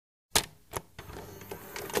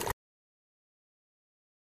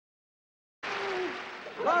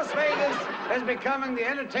Las Vegas is becoming the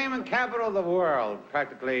entertainment capital of the world.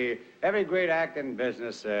 Practically every great act in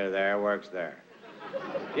business there works there.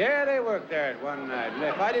 Yeah, they work there at one night. And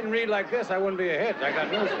if I didn't read like this, I wouldn't be a hit. I got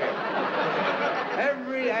news for you.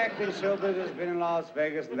 Every act in show business has been in Las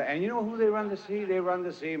Vegas. And you know who they run to see? They run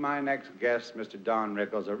to see my next guest, Mr. Don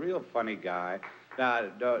Rickles, a real funny guy. Now,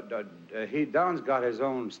 Don's got his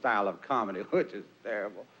own style of comedy, which is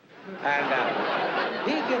terrible. And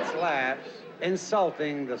he gets laughs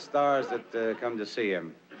insulting the stars that come to see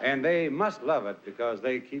him. And they must love it because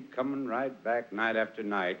they keep coming right back night after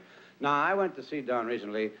night. Now, I went to see Don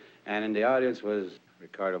recently, and in the audience was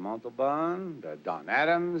Ricardo Montalban, Don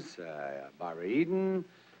Adams, Barbara Eden,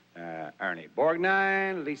 Ernest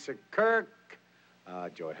Borgnine, Lisa Kirk,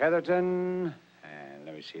 Joe Heatherton, and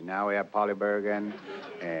let me see, now we have Polly Bergen,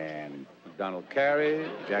 and Donald Carey,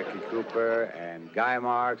 Jackie Cooper, and Guy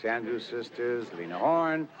Marks, Andrew's sisters, Lena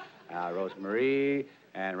Horne, Rose Marie,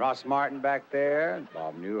 and Ross Martin back there,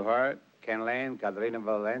 Bob Newhart, Ken Lane, Catalina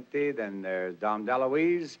Valenti, then there's Dom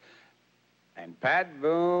DeLuise, and Pat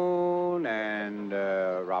Boone, and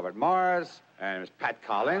Robert Morris, and Pat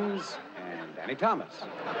Collins, and Danny Thomas.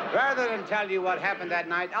 Rather than tell you what happened that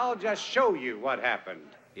night, I'll just show you what happened.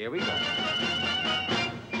 Here we go.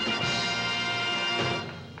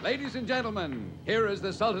 Ladies and gentlemen, here is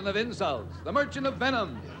the Sultan of Insults, the Merchant of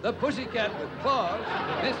Venom, the Pussycat with Claws,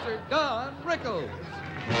 Mr. Don Rickles.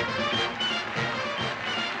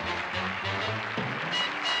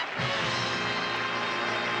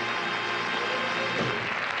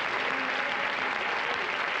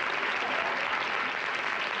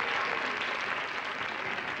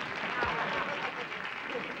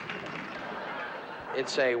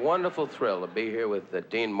 It's a wonderful thrill to be here with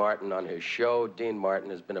Dean Martin on his show. Dean Martin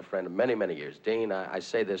has been a friend of many, many years. Dean, I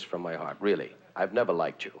say this from my heart, really. I've never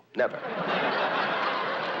liked you. Never.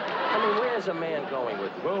 I mean, where's a man going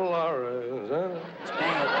with Dolores, huh? It's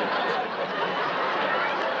bad.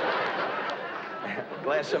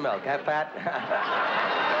 Glass of milk, huh, Pat?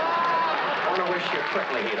 I want to wish you a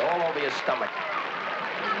prickly heat all over your stomach.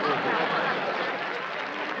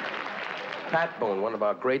 Pat Boone, one of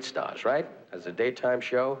our great stars, right? As a daytime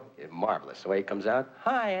show, marvelous. The way he comes out,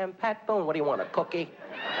 hi, I'm Pat Boone. What do you want, a cookie?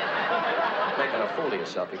 Making a fool of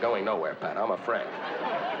yourself. You're going nowhere, Pat. I'm a friend.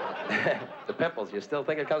 The pimples, you still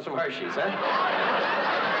think it comes from Hershey's, huh?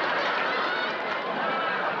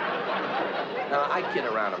 Now, I kid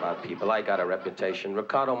around about people. I got a reputation.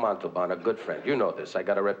 Ricardo Montalban, a good friend. You know this. I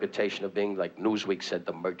got a reputation of being, like Newsweek said,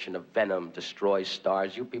 the merchant of venom, destroys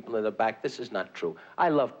stars. You people in the back, this is not true. I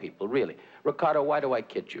love people, really. Ricardo, why do I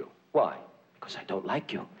kid you? Why? Because I don't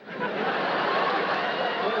like you. Where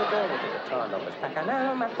are you going with the guitar numbers?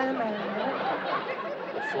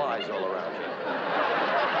 The flies all around you.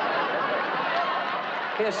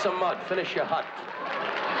 Here's some mud. Finish your hut.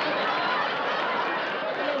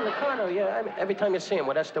 Hey, Ricardo, yeah, I mean, every time you see him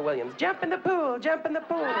with Esther Williams, jump in the pool, jump in the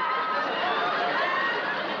pool.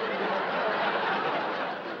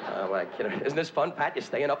 Oh, my kid. Isn't this fun, Pat? You're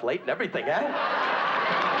staying up late and everything, huh?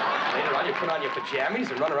 Later on, you put on your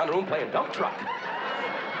pajamas and run around the room playing dump truck.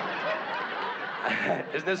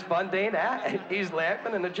 Isn't this fun, Dean, huh? He's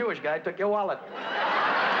laughing, and the Jewish guy took your wallet.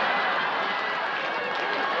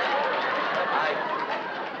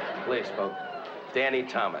 Please, folks. Danny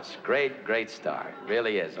Thomas, great, great star.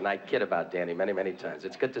 Really is. And I kid about Danny many, many times.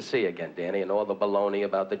 It's good to see you again, Danny, and all the baloney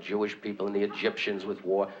about the Jewish people and the Egyptians with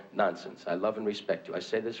war. Nonsense. I love and respect you. I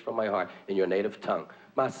say this from my heart in your native tongue.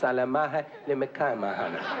 Which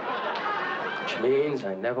means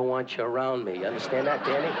I never want you around me. You understand that,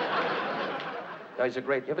 Danny? No, he's a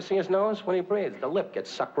great... You ever see his nose? When he breathes, the lip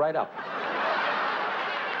gets sucked right up.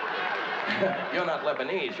 You're not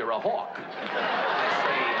Lebanese, you're a hawk. I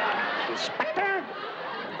say, Inspector?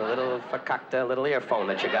 The little fakakta little earphone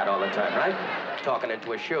that you got all the time, right? Talking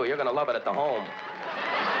into a shoe. You're gonna love it at the home.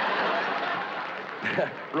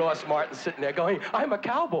 Ross Martin sitting there going, I'm a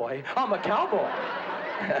cowboy. I'm a cowboy.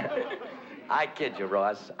 I kid you,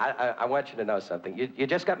 Ross. I want you to know something. You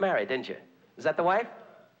just got married, didn't you? Is that the wife?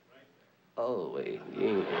 Oh, yeah.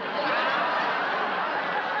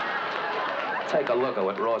 Take a look at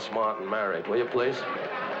what Ross Martin married, will you, please?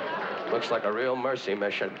 Looks like a real mercy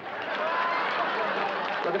mission.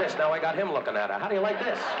 Look at this. Now I got him looking at her. How do you like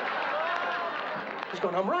this? He's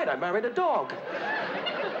going, I'm right. I married a dog.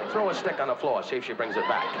 Throw a stick on the floor. See if she brings it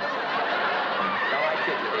back. No, I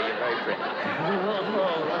kid you, dear. You're very pretty.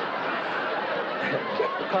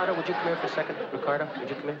 Ricardo, would you come here for a second? Ricardo, would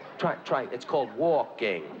you come here? Try. It's called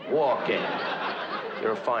walking. Walking.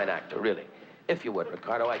 You're a fine actor, really. If you would,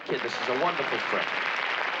 Ricardo, I kid. This is a wonderful friend.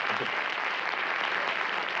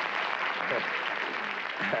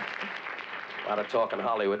 lot of talk in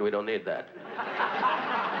Hollywood. We don't need that.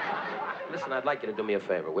 Listen, I'd like you to do me a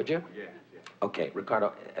favor, would you? Yeah. Okay,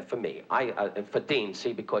 Ricardo, for me, for Dean,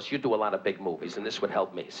 see, because you do a lot of big movies, and this would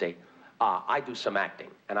help me, see. I do some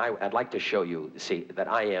acting, and I'd like to show you, see, that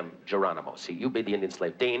I am Geronimo. See, you be the Indian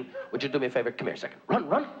slave. Dean, would you do me a favor? Come here a second. Run,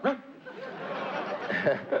 run, run.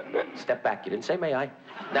 Step back. You didn't say may I?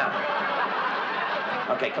 Now.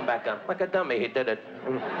 Okay, come back down. Like a dummy, he did it.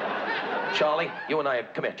 Charlie, you and I,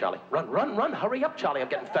 come here, Charlie. Run, run, run. Hurry up, Charlie. I'm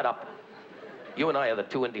getting fed up. You and I are the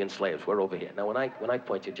two Indian slaves. We're over here. Now, when I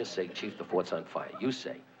point you, just say, Chief, the fort's on fire. You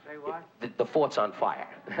say. Say what? The fort's on fire.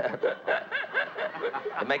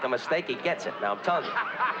 You make a mistake, he gets it. Now, I'm telling you.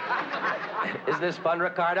 Isn't this fun,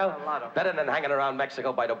 Ricardo? A lot of fun. Better than hanging around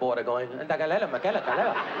Mexico by the border going,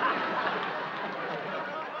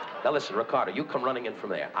 now, listen, Ricardo, you come running in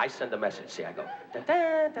from there. I send a message. See, I go,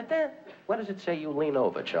 da-da, da-da. What does it say you lean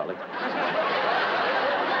over, Charlie?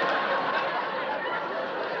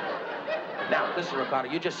 Now, listen, Ricardo,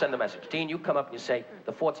 you just send the message. Dean, you come up and you say,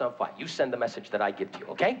 the fort's on fire. You send the message that I give to you,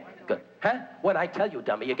 okay? Good. Huh? When I tell you,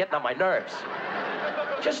 dummy, you're getting on my nerves.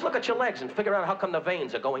 Just look at your legs and figure out how come the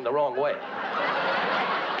veins are going the wrong way.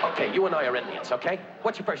 Okay, you and I are Indians, okay?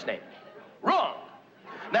 What's your first name? Wrong.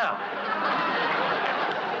 Now.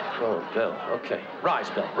 Oh, Bill, okay.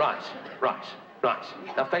 Rise, Bill, rise, rise, rise.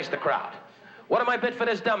 Now face the crowd. What am I bid for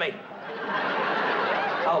this dummy?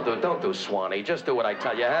 I'll do, don't do Swanee. Just do what I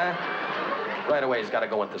tell you, huh? Right away, he's got to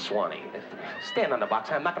go into Swanee. Stand on the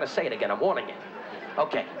box. I'm not going to say it again. I'm warning you.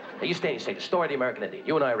 Okay. Now, you stand, you say the story of the American Indian.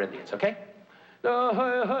 You and I are Indians, okay?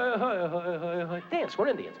 Dance, we're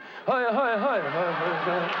Indians.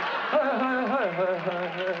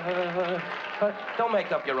 Don't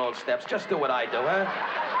make up your own steps. Just do what I do, huh?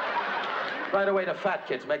 Right away, the fat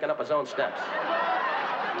kid's making up his own steps.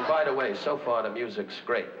 And by the way, so far, the music's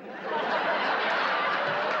great.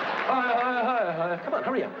 Come on,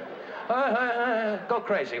 hurry up. Go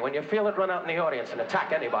crazy. When you feel it, run out in the audience and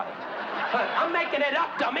attack anybody. I'm making it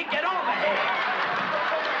up, dummy. Get over here.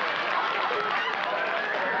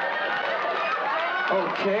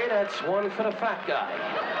 Okay, that's one for the fat guy.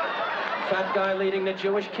 Fat guy leading the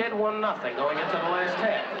Jewish kid, 1-0 going into the last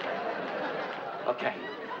half. Okay,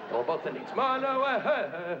 we're both Indians.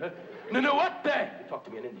 Nunuwate. You talk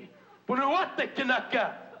to me in Indian. Nunuwate,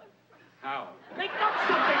 Kanaka. How? Make up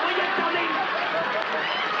something, will you, dummy?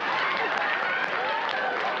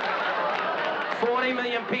 40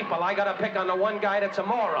 million people. I gotta pick on the one guy that's a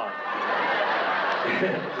moron.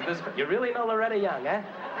 You really know Loretta Young, huh?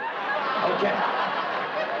 Okay.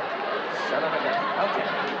 Son of a gun. Okay.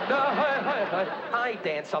 No, I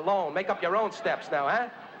dance alone. Make up your own steps now, huh?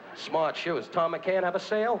 Smart shoes. Tom McCann have a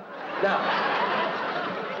sale? Now.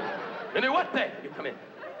 What day? You come in.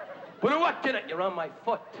 What can it? You're on my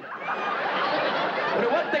foot.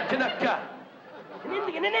 What the Kanaka? An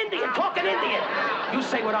Indian, talking Indian. You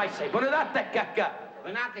say what I say. You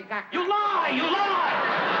lie, you lie.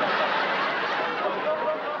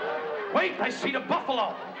 Wait, I see the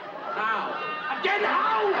buffalo. How? Again,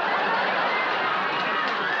 how?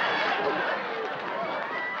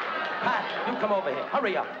 Pat, you come over here.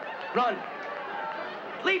 Hurry up. Run.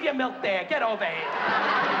 Leave your milk there. Get over here.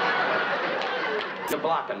 You're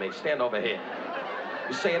blocking me. Stand over here.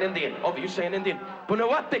 You say an Indian. Over, you say an Indian.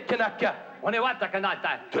 Punawate Kanaka. Waniwata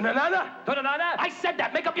kanata. Tunanana? Tunanana? I said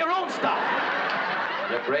that. Make up your own stuff.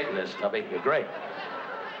 You're great in this, Tubby. You're great.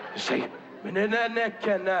 You say, Minanana.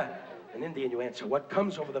 An Indian, you answer, what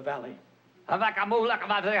comes over the valley? That's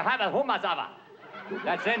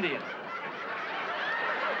Indian.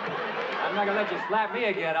 I'm not gonna let you slap me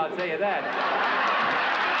again, I'll tell you that.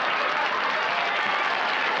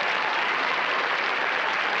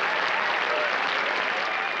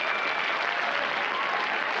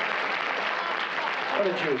 What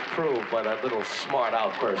did you prove by that little smart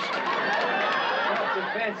outburst?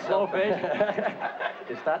 Self-defense, slowfish.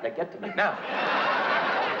 You're starting to get to me. Now.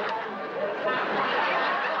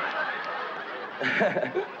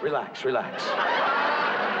 Relax, relax.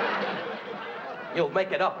 You'll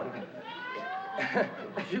make it up.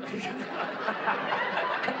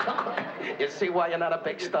 You see why you're not a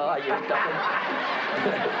big star, you dummy?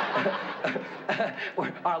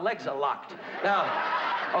 Our legs are locked. Now,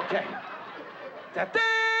 okay. Da-da,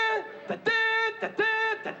 da-da,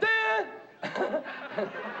 da-da, da-da.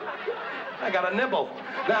 I got a nibble.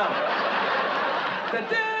 Now.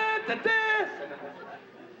 Da-da, da-da.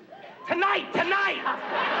 Tonight, tonight.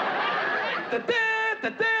 Da-da,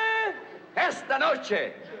 da-da. Esta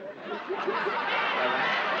noche.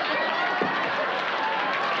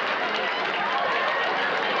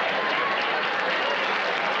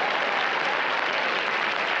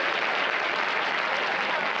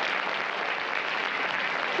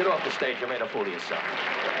 Get off the stage. You made a fool of yourself.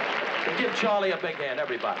 And give Charlie a big hand,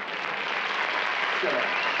 everybody. Get on.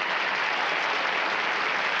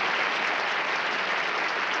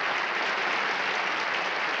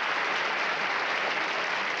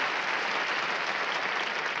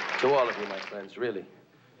 To all of you, my friends, really,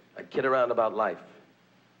 I kid around about life.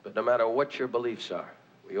 But no matter what your beliefs are,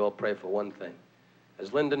 we all pray for one thing.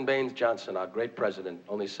 As Lyndon Baines Johnson, our great president,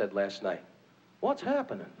 only said last night, what's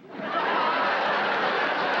happening?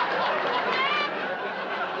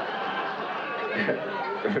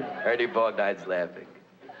 Ernie Borgnine's laughing.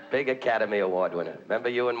 Big Academy Award winner. Remember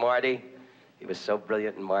you and Marty? He was so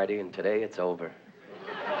brilliant in Marty, and today it's over.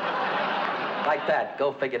 Like that,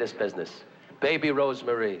 go figure this business. Baby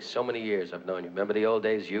Rosemarie, so many years I've known you. Remember the old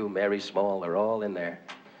days? You, Mary Small, they're all in there.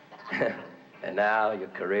 And now your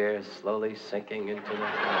career is slowly sinking into the...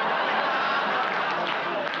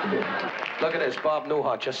 Look at this. Bob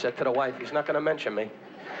Newhart just said to the wife, he's not going to mention me.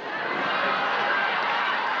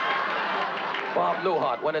 Bob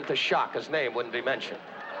Newhart went into shock. His name wouldn't be mentioned.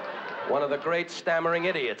 One of the great stammering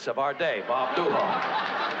idiots of our day, Bob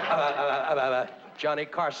Newhart. Johnny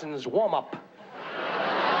Carson's warm-up.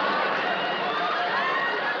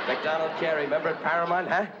 McDonald Carey, remember at Paramount,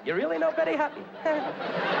 huh? You really know Betty Hutton?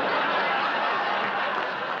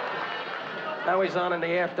 Now he's on in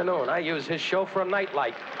the afternoon. I use his show for a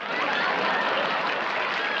nightlight.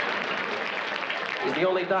 He's the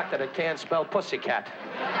only doctor that can't spell pussycat.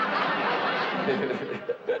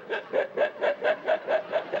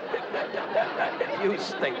 You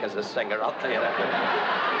stink as a singer, I'll tell you that.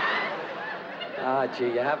 Ah, gee,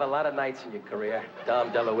 you have a lot of nights in your career.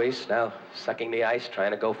 Dom Deluise, now sucking the ice,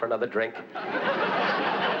 trying to go for another drink.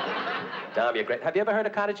 Dom, you're great. Have you ever heard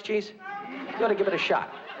of cottage cheese? You ought to give it a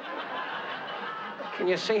shot. Can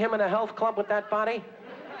you see him in a health club with that body?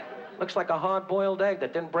 Looks like a hard-boiled egg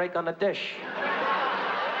that didn't break on the dish.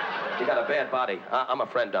 You got a bad body. I'm a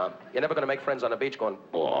friend, Dom. You're never going to make friends on the beach going,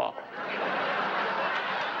 oh.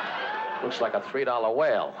 Looks like a $3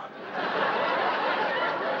 whale.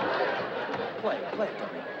 Play, dummy.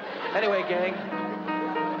 Anyway, gang,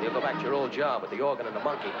 you'll go back to your old job with the organ and the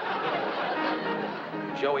monkey.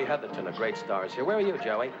 Joey Heatherton, a great star, is here. Where are you,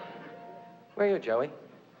 Joey? Where are you, Joey?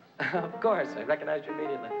 Of course, I recognized you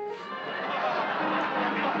immediately.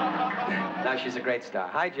 Now she's a great star.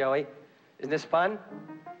 Hi, Joey. Isn't this fun?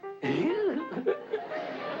 I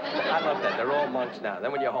love that. They're all monks now.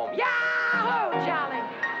 Then when you're home, Yahoo, Charlie!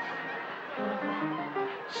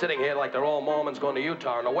 Sitting here like they're all Mormons going to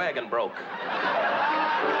Utah and the wagon broke.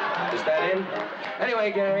 Is that in?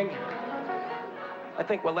 Anyway, gang, I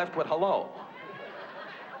think we're left with hello.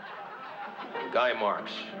 Guy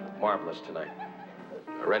Marks, marvelous tonight.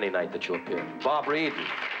 Or any night that you appear. Barbara Eden.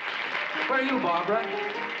 Where are you, Barbara?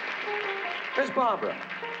 Where's Barbara?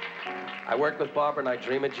 I work with Barbara and I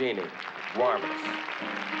dream of Jeannie. Marvelous.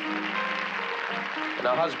 And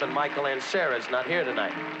her husband, Michael Ansara's not here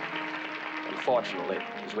tonight. Unfortunately,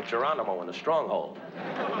 he's with Geronimo in the stronghold.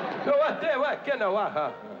 No, what? You know,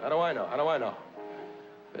 how do I know? How do I know?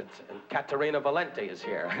 But Caterina Valente is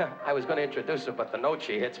here. I was going to introduce her, but the note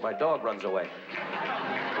she hits, my dog runs away.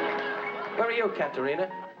 Where are you,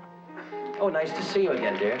 Caterina? Oh, nice to see you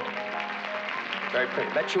again, dear. Very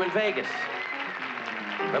pretty. Met you in Vegas.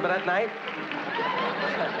 Remember that night?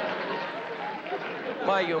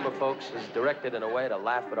 My humor, folks, is directed in a way to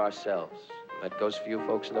laugh at ourselves. That goes for you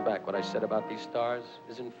folks in the back. What I said about these stars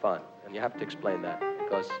isn't fun, and you have to explain that,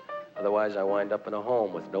 because otherwise I wind up in a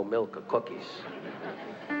home with no milk or cookies.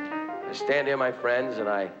 I stand here, my friends, and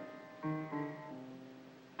I...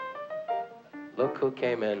 Look who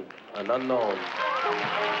came in, an unknown.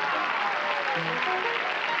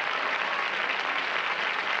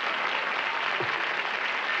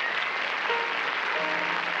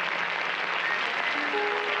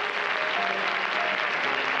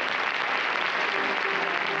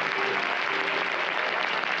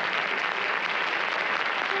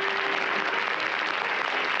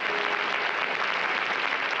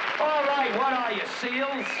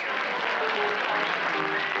 Seals?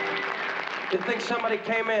 You think somebody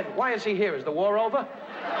came in? Why is he here? Is the war over?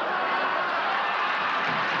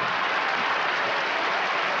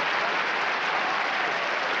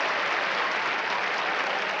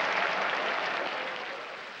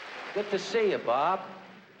 Good to see you, Bob.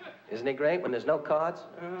 Isn't he great when there's no cards?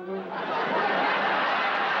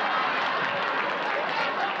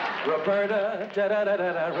 Roberta,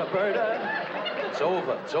 da-da-da-da-da, Roberta. It's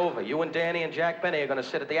over, it's over. You and Danny and Jack Benny are going to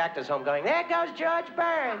sit at the actors' home going, there goes George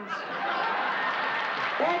Burns.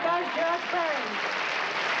 There goes George Burns.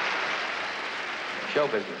 Show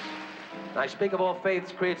business. I speak of all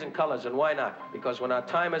faiths, creeds, and colors, and why not? Because when our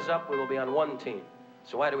time is up, we will be on one team.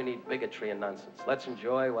 So why do we need bigotry and nonsense? Let's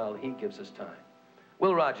enjoy while he gives us time.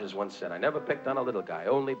 Will Rogers once said, I never picked on a little guy,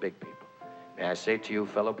 only big people. May I say to you,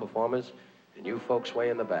 fellow performers, and you folks way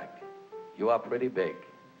in the back, you are pretty big.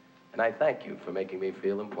 And I thank you for making me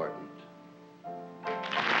feel important.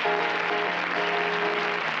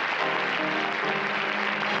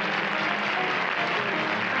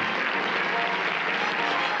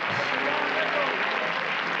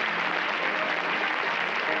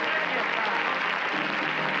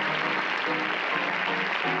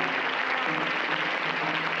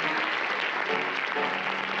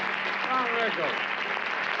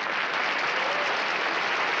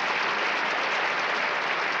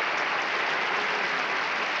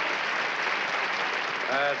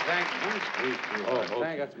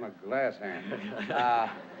 Thank that's my glass hand.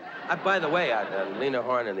 By the way, Lena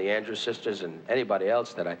Horne and the Andrews sisters and anybody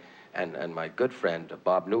else that and my good friend,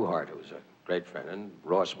 Bob Newhart, who's a great friend, and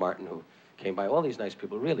Ross Martin, who came by, all these nice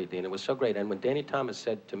people, really, Dean, it was so great. And when Danny Thomas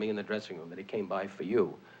said to me in the dressing room that he came by for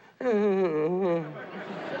you, but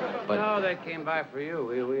no, they came by for you.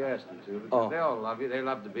 We asked them to, because they all love you. They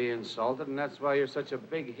love to be insulted, and that's why you're such a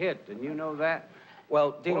big hit, and you know that?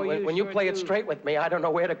 Well, Dean, when you play it straight with me, I don't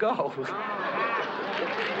know where to go.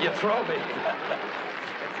 You throw me.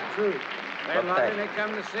 That's the truth. They love you, they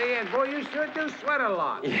come to see you, and boy, you sure do sweat a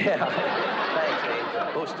lot. Yeah. Thanks,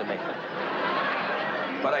 Dean. Boosting me.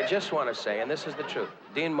 But I just want to say, and this is the truth,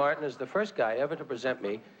 Dean Martin is the first guy ever to present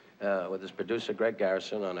me with his producer, Greg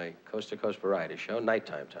Garrison, on a coast-to-coast variety show,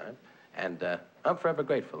 nighttime time. And I'm forever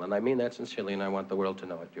grateful, and I mean that sincerely, and I want the world to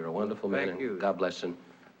know it. You're a wonderful man, Thank you. God bless, and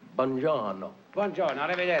buongiorno. Buongiorno,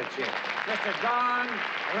 arrivederci. Mr. Don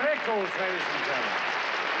Rickles, ladies and gentlemen.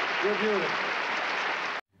 You're beautiful.